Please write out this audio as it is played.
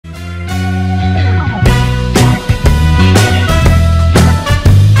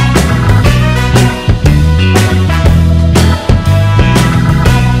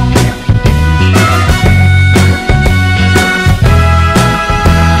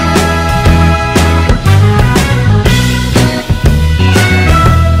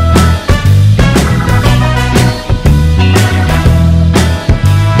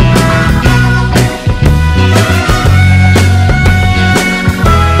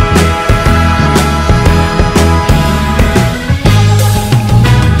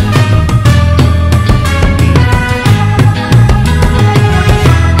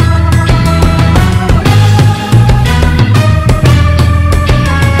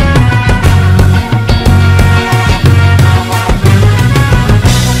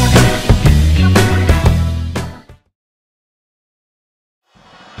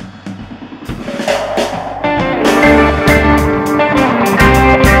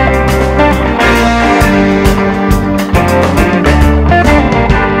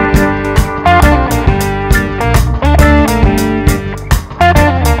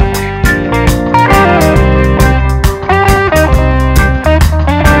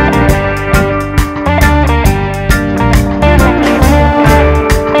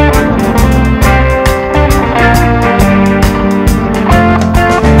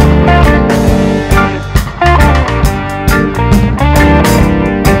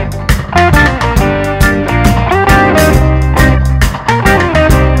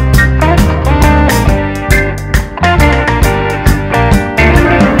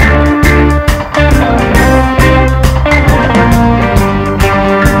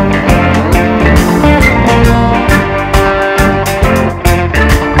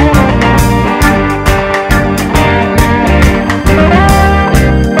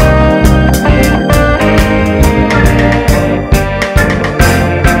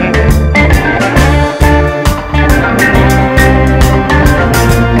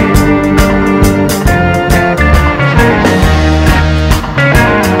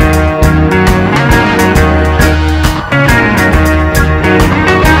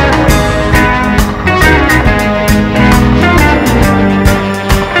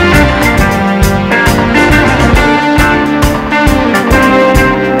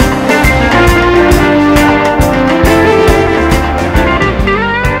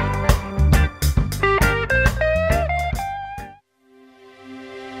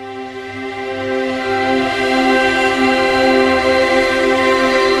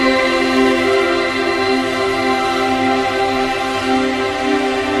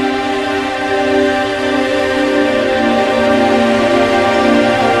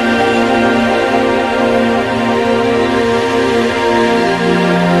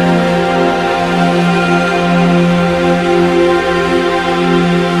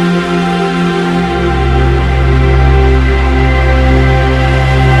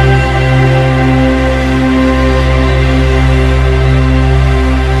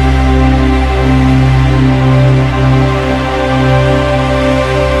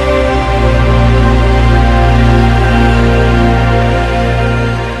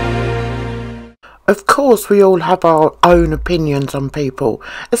course, we all have our own opinions on people,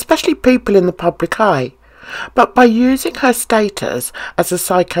 especially people in the public eye. But by using her status as a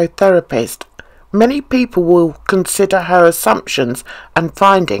psychotherapist, many people will consider her assumptions and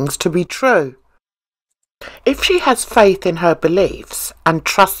findings to be true. If she has faith in her beliefs and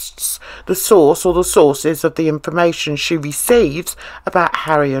trusts the source or the sources of the information she receives about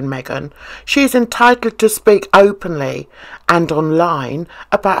Harry and Meghan, she is entitled to speak openly and online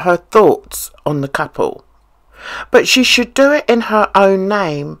about her thoughts on the couple. But she should do it in her own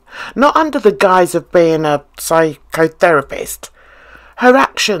name, not under the guise of being a psychotherapist. Her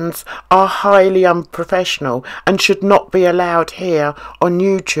actions are highly unprofessional and should not be allowed here on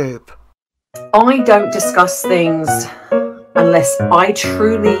YouTube. I don't discuss things unless I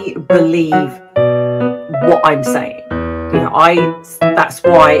truly believe what I'm saying. That's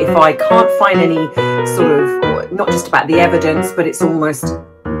why if I can't find any sort of, not just about the evidence, but it's almost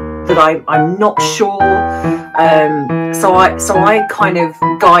that I'm not sure. So I kind of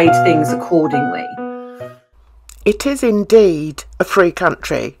guide things accordingly. It is indeed a free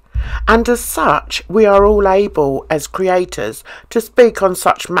country, and as such we are all able as creators to speak on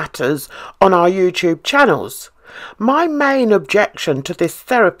such matters on our YouTube channels. My main objection to this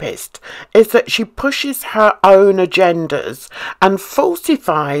therapist is that she pushes her own agendas and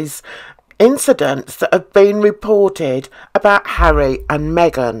falsifies incidents that have been reported about Harry and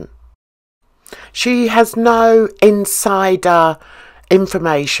Meghan. She has no insider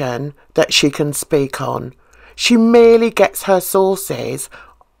information that she can speak on. She merely gets her sources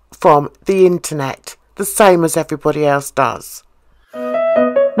from the internet, the same as everybody else does.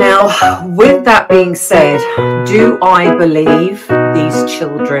 Now, with that being said, do I believe these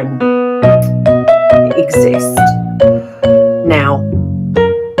children exist? Now,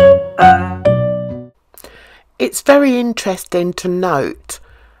 it's very interesting to note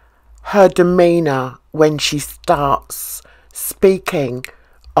her demeanour when she starts speaking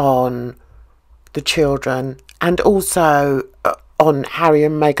on the children and also on Harry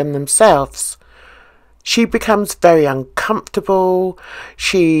and Meghan themselves. She becomes very uncomfortable.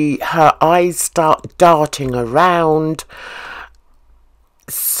 Her eyes start darting around.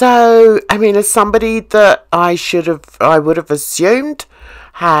 So, as somebody that I would have assumed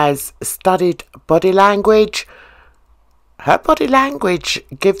has studied body language, her body language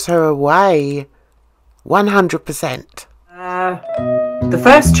gives her away 100%. The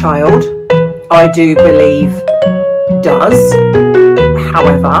first child, I do believe, does.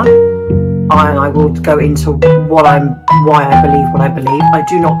 However, I will go into why I believe what I believe. I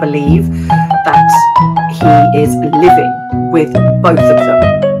do not believe that he is living with both of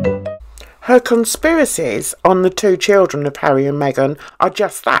them. Her conspiracies on the two children of Harry and Meghan are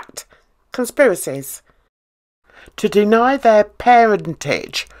just that, conspiracies. To deny their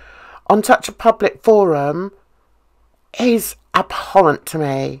parentage on such a public forum is abhorrent to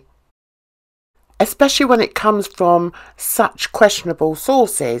me, especially when it comes from such questionable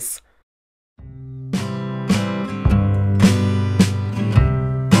sources.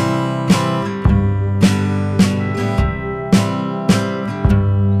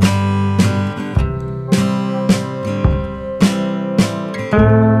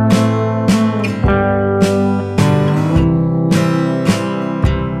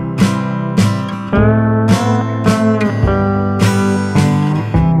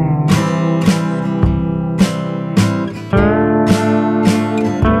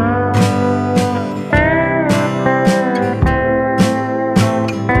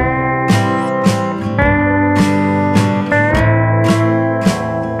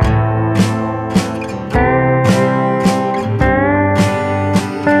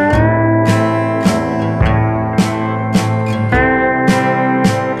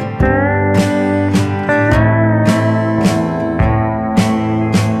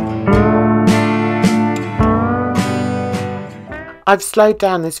 I've slowed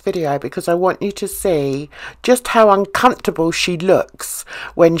down this video because I want you to see just how uncomfortable she looks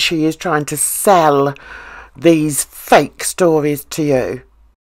when she is trying to sell these fake stories to you.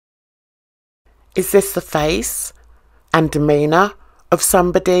 Is this the face and demeanour of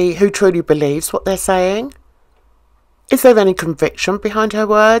somebody who truly believes what they're saying? Is there any conviction behind her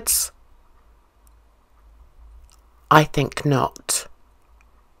words? I think not.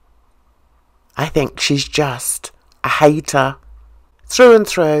 I think she's just a hater through and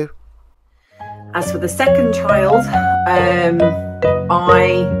through. As for the second child,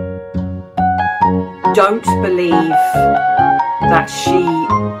 I don't believe that she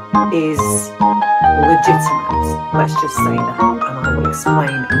is legitimate. Let's just say that, and I will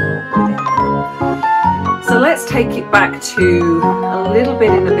explain more within that. So let's take it back to a little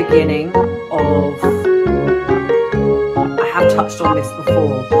bit in the beginning of have touched on this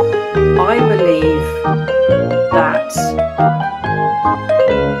before. I believe that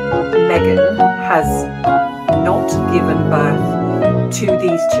Meghan has not given birth to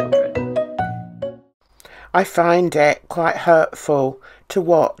these children. I find it quite hurtful to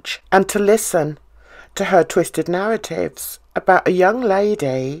watch and to listen to her twisted narratives about a young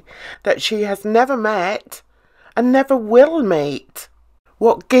lady that she has never met and never will meet.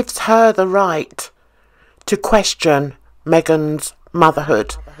 What gives her the right to question Meghan's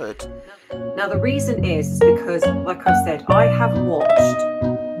motherhood? Now the reason is because, like I said, I have watched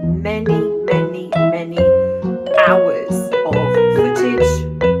many hours of footage,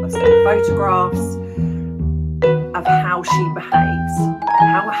 of photographs of how she behaves,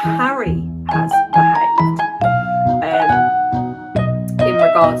 how Harry has behaved in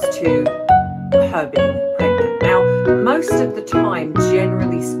regards to her being pregnant. Now, most of the time,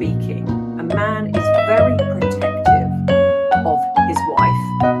 generally speaking, a man is very protective of his wife,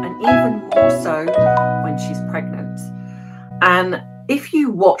 and even more so when she's pregnant. And if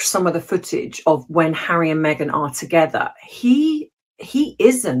you watch some of the footage of when Harry and Meghan are together, he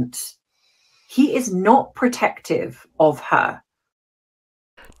is not protective of her.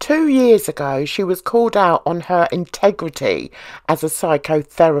 2 years ago, she was called out on her integrity as a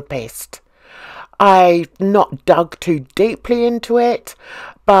psychotherapist. I've not dug too deeply into it,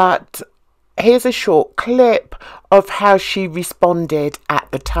 but here's a short clip of how she responded at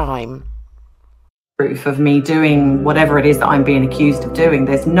the time. Proof of me doing whatever it is that I'm being accused of doing.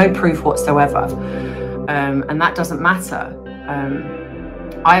 There's no proof whatsoever, and that doesn't matter.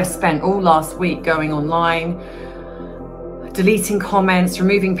 I have spent all last week going online, deleting comments,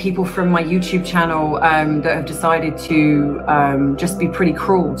 removing people from my YouTube channel that have decided to just be pretty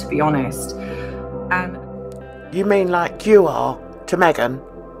cruel, to be honest. And you mean like you are to Meghan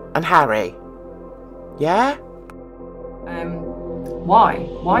and Harry? Yeah?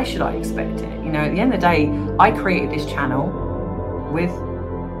 Why should I expect it? You know, at the end of the day, I created this channel with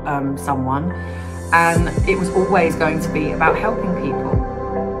someone, and it was always going to be about helping people.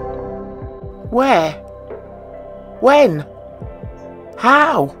 Where? When?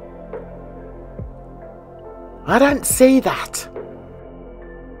 How? I don't see that.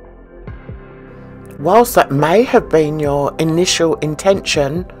 Whilst that may have been your initial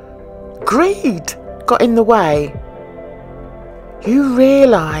intention, greed got in the way. You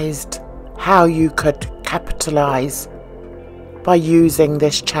realised how you could capitalise by using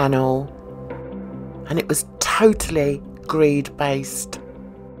this channel, and it was totally greed-based.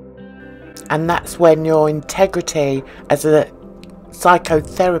 And that's when your integrity as a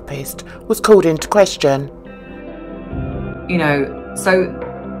psychotherapist was called into question. You know, so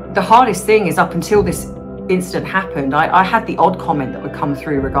the hardest thing is, up until this incident happened, I had the odd comment that would come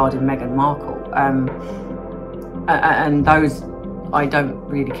through regarding Meghan Markle, and those I don't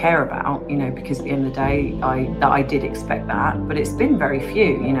really care about, you know, because at the end of the day, I did expect that, but it's been very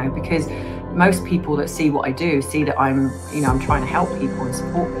few, you know, because most people that see what I do see that I'm trying to help people and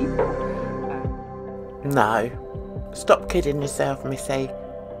support people. No, stop kidding yourself, Missy.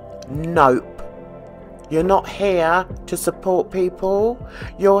 Nope. You're not here to support people.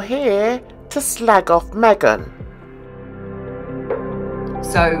 You're here to slag off Meghan.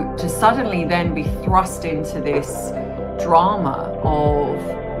 So to suddenly then be thrust into this drama of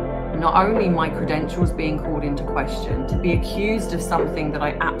not only my credentials being called into question, to be accused of something that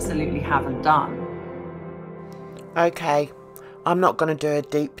I absolutely haven't done. Okay, I'm not going to do a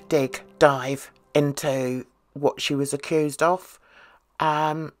deep dive into what she was accused of.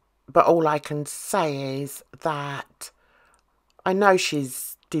 But all I can say is that I know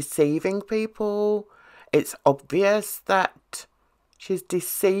she's deceiving people. It's obvious that she's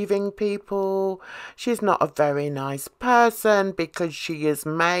deceiving people. She's not a very nice person because she has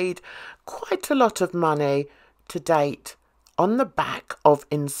made quite a lot of money to date on the back of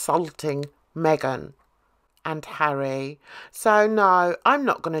insulting Meghan and Harry. So no, I'm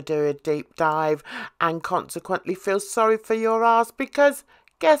not going to do a deep dive and consequently feel sorry for your ass, because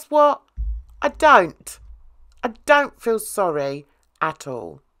guess what? I don't feel sorry at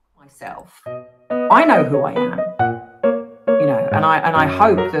all. Myself. I know who I am. You know, and I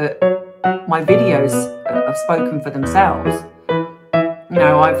hope that my videos have spoken for themselves. You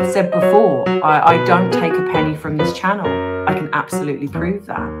know, I've said before, I don't take a penny from this channel. I can absolutely prove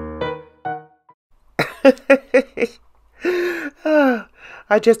that.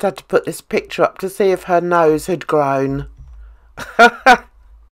 I just had to put this picture up to see if her nose had grown.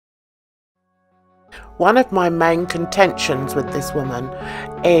 One of my main contentions with this woman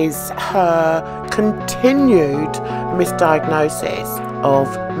is her continued misdiagnosis of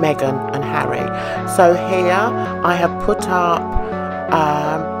Meghan and Harry. So here I have put up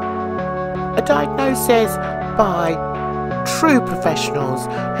a diagnosis by true professionals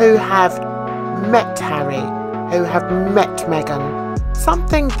who have met Harry, who have met Meghan,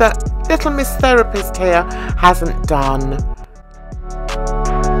 something that little Miss Therapist here hasn't done.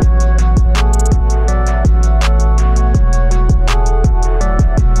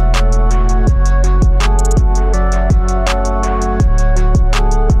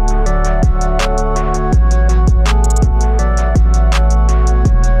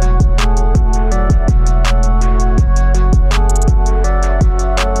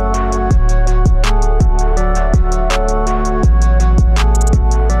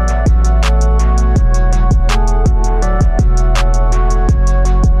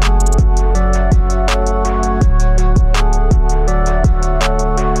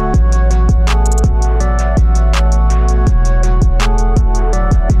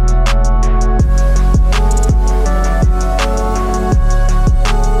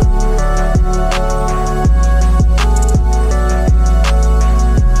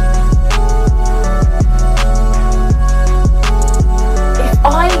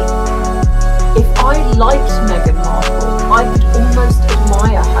 Liked Meghan Markle, I could almost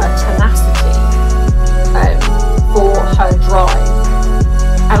admire her tenacity for her drive.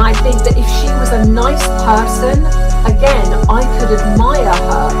 And I think that if she was a nice person, again, I could admire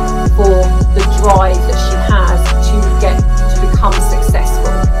her for the drive that she has to become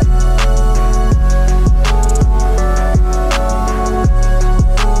successful.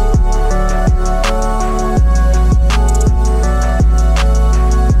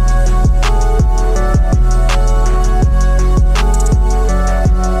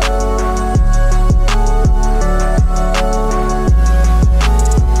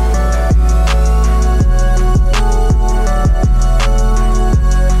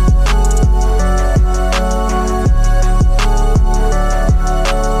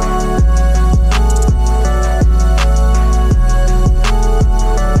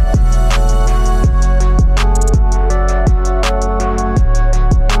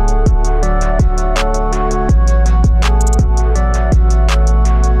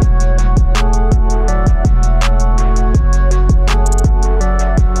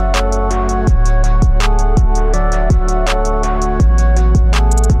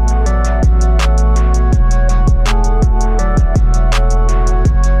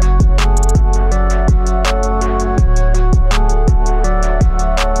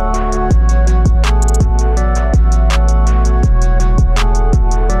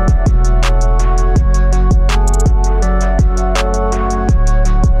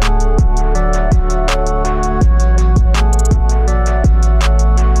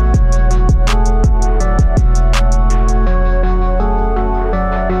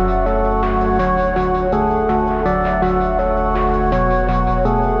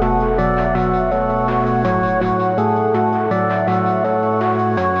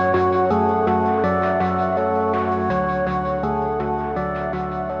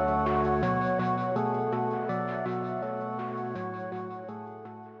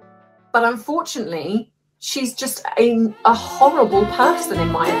 But unfortunately, she's just a horrible person, in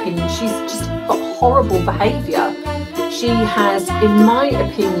my opinion. She's just got horrible behaviour. She has, in my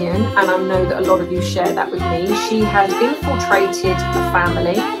opinion, and I know that a lot of you share that with me, she has infiltrated the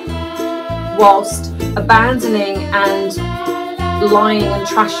family whilst abandoning and lying and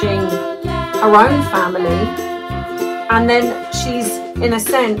trashing her own family. And then she's, in a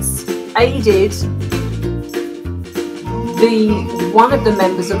sense, aided one of the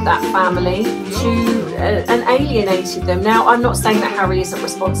members of that family to and alienated them. Now, I'm not saying that Harry isn't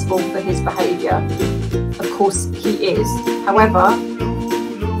responsible for his behaviour. Of course he is. However,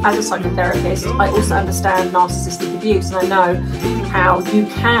 as a psychotherapist, I also understand narcissistic abuse, and I know how you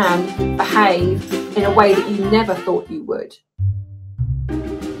can behave in a way that you never thought you would.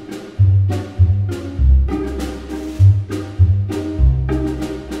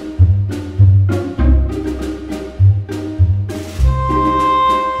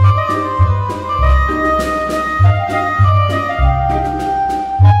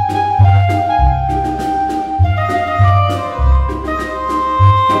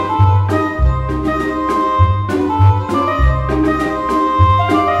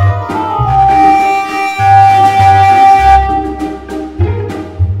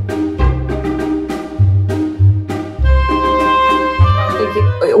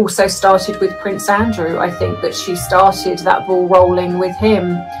 Also started with Prince Andrew. I think that she started that ball rolling with him,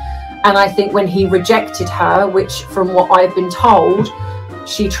 and I think when he rejected her, which from what I've been told,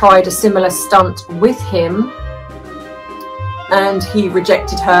 she tried a similar stunt with him, and he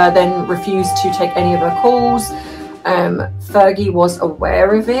rejected her, then refused to take any of her calls. Fergie was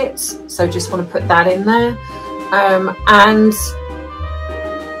aware of it, so just want to put that in there. And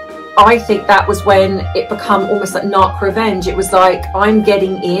I think that was when it became almost like narc revenge. It was like, I'm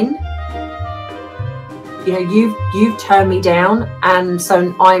getting in, you know, you've turned me down, and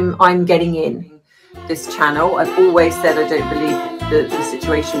so I'm getting in this channel. I've always said I don't believe the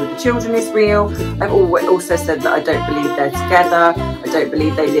situation with the children is real. I've always also said that I don't believe they're together. I don't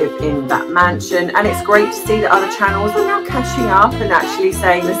believe they live in that mansion. And it's great to see that other channels are now catching up and actually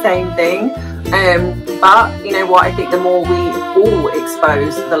saying the same thing. But you know what, I think the more we all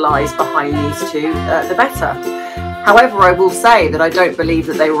expose the lies behind these two, the better. However, I will say that I don't believe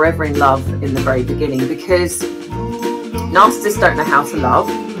that they were ever in love in the very beginning, because narcissists don't know how to love.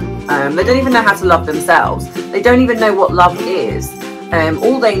 They don't even know how to love themselves. They don't even know what love is.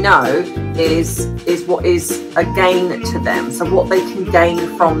 All they know is what is a gain to them, so what they can gain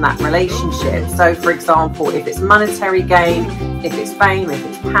from that relationship. So for example, if it's monetary gain, if it's fame, if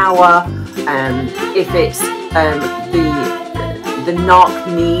it's power, if it's the narc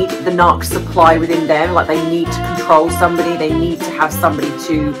need, the narc supply within them, like they need to control somebody, they need to have somebody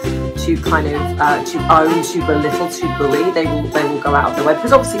to kind of to own, to belittle, to bully, they will go out of their way.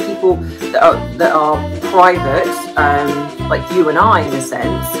 Because obviously people that are private, like you and I in a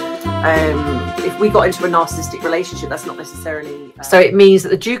sense, if we got into a narcissistic relationship, that's not necessarily so it means that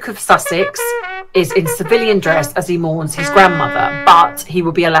the Duke of Sussex is in civilian dress as he mourns his grandmother, but he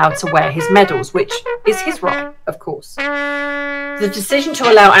will be allowed to wear his medals, which is his right, of course. The decision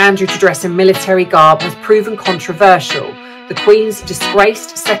to allow Andrew to dress in military garb has proven controversial. The Queen's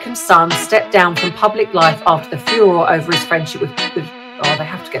disgraced second son stepped down from public life after the furore over his friendship with oh, they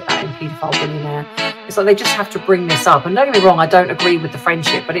have to get that in paedophile billionaire. It's like they just have to bring this up. And don't get me wrong, I don't agree with the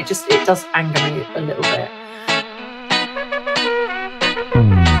friendship, but it does anger me a little bit.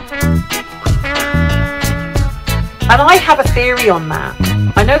 And I have a theory on that.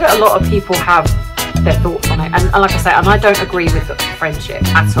 I know that a lot of people have their thoughts on it, and like I say, and I don't agree with the friendship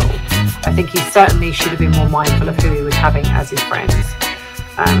at all. I think he certainly should have been more mindful of who he was having as his friends,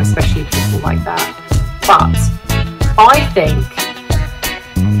 especially people like that. But I think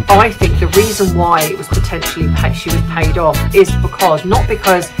the reason why it was potentially she was paid off is because, not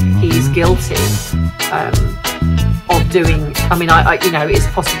because he's guilty of doing, I mean, I you know, it's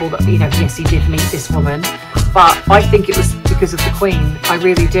possible that, you know, yes, he did meet this woman, but I think it was because of the Queen. I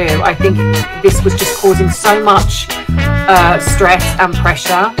really do. I think this was just causing so much stress and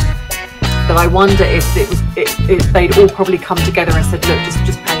pressure that I wonder if they'd all probably come together and said, look,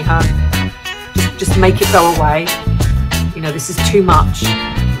 just pay her, just make it go away. You know, this is too much.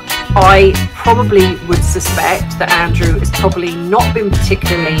 I probably would suspect that Andrew has probably not been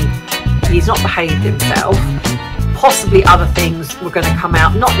particularly, he's not behaved himself. Possibly other things were going to come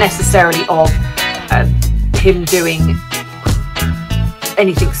out, not necessarily of him doing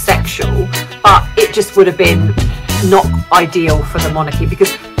anything sexual, but it just would have been not ideal for the monarchy,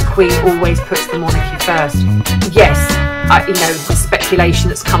 because the Queen always puts the monarchy first. Yes, you know, the speculation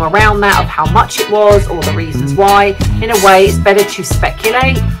that's come around that of how much it was or the reasons why, in a way it's better to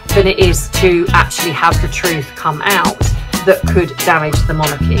speculate than it is to actually have the truth come out that could damage the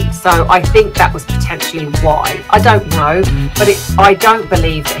monarchy. So I think that was potentially why. I don't know, but I don't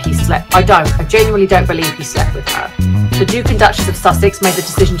believe that he slept. I genuinely don't believe he slept with her. The Duke and Duchess of Sussex made the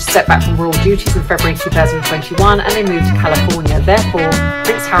decision to step back from royal duties in February 2021, and they moved to California. Therefore,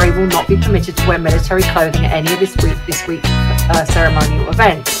 Prince Harry will not be permitted to wear military clothing at any of this week's ceremonial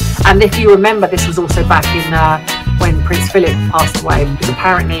events. And if you remember, this was also back in when Prince Philip passed away, because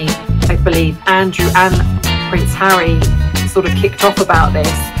apparently, I believe Andrew and Prince Harry sort of kicked off about this,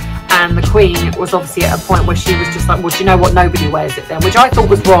 and the Queen was obviously at a point where she was just like, well, do you know what, nobody wears it then, which I thought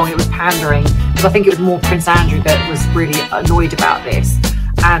was wrong. It was pandering, because I think it was more Prince Andrew that was really annoyed about this,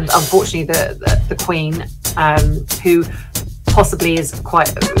 and unfortunately the Queen, who possibly is quite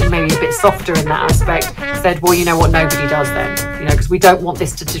maybe a bit softer in that aspect, said, well, you know what, nobody does then, you know, because we don't want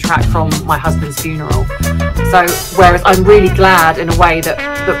this to detract from my husband's funeral. So whereas I'm really glad in a way that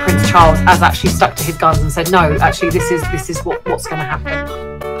Prince Charles has actually stuck to his guns and said, no, actually this is what's going to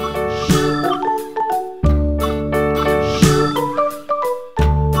happen.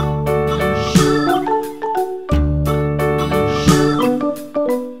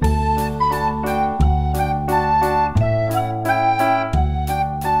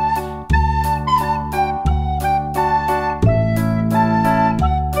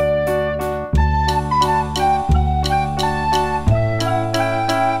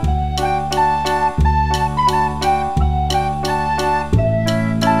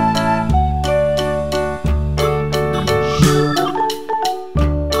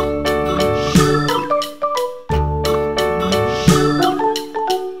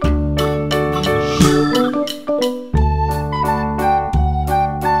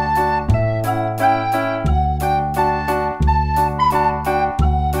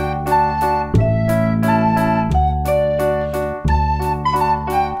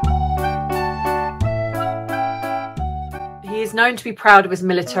 going to be proud of his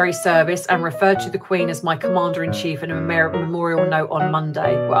military service and referred to the Queen as my commander-in-chief in a memorial note on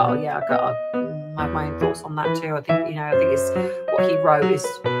Monday. Well, yeah, I have my own thoughts on that too. I think, you know, I think it's what he wrote is,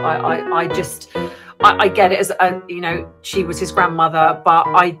 I get it as, you know, she was his grandmother, but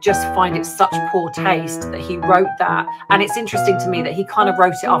I just find it such poor taste that he wrote that. And it's interesting to me that he kind of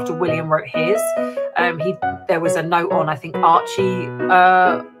wrote it after William wrote his. There was a note on, I think, Archie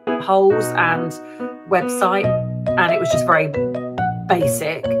Holes and website, and it was just very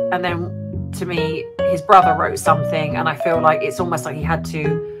basic. And then to me, his brother wrote something, and I feel like it's almost like he had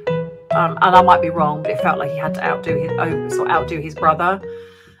to, and I might be wrong, but it felt like he had to outdo his brother.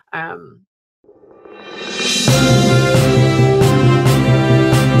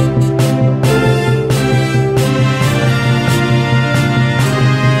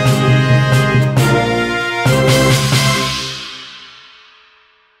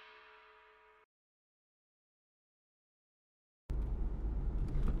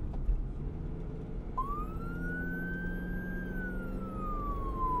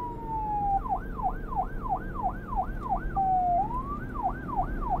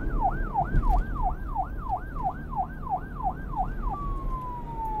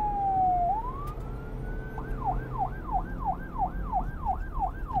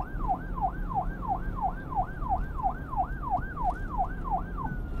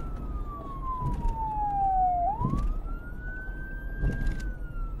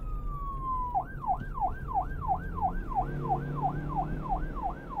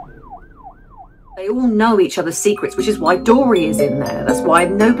 They all know each other's secrets, which is why Dory is in there. That's why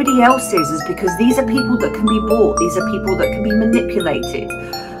nobody else is because these are people that can be bought. These are people that can be manipulated.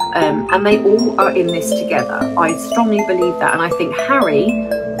 And they all are in this together. I strongly believe that. And I think Harry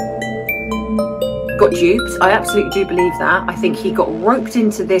got duped. I absolutely do believe that. I think he got roped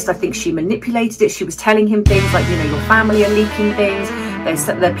into this. I think she manipulated it. She was telling him things like, you know, your family are leaking things.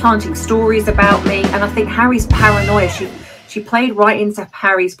 They're planting stories about me. And I think Harry's paranoia, she played right into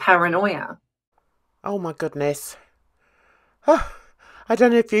Harry's paranoia. Oh my goodness. Oh, I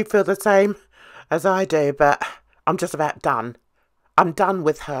don't know if you feel the same as I do, but I'm just about done. I'm done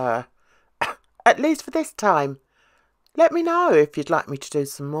with her. At least for this time. Let me know if you'd like me to do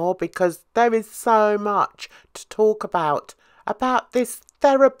some more, because there is so much to talk about this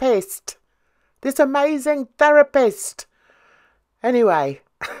therapist. This amazing therapist. Anyway,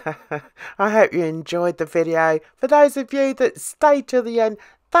 I hope you enjoyed the video. For those of you that stayed till the end,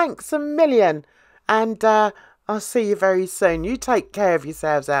 thanks a million. And I'll see you very soon. You take care of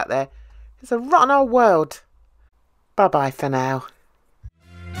yourselves out there. It's a rotten old world. Bye-bye for now.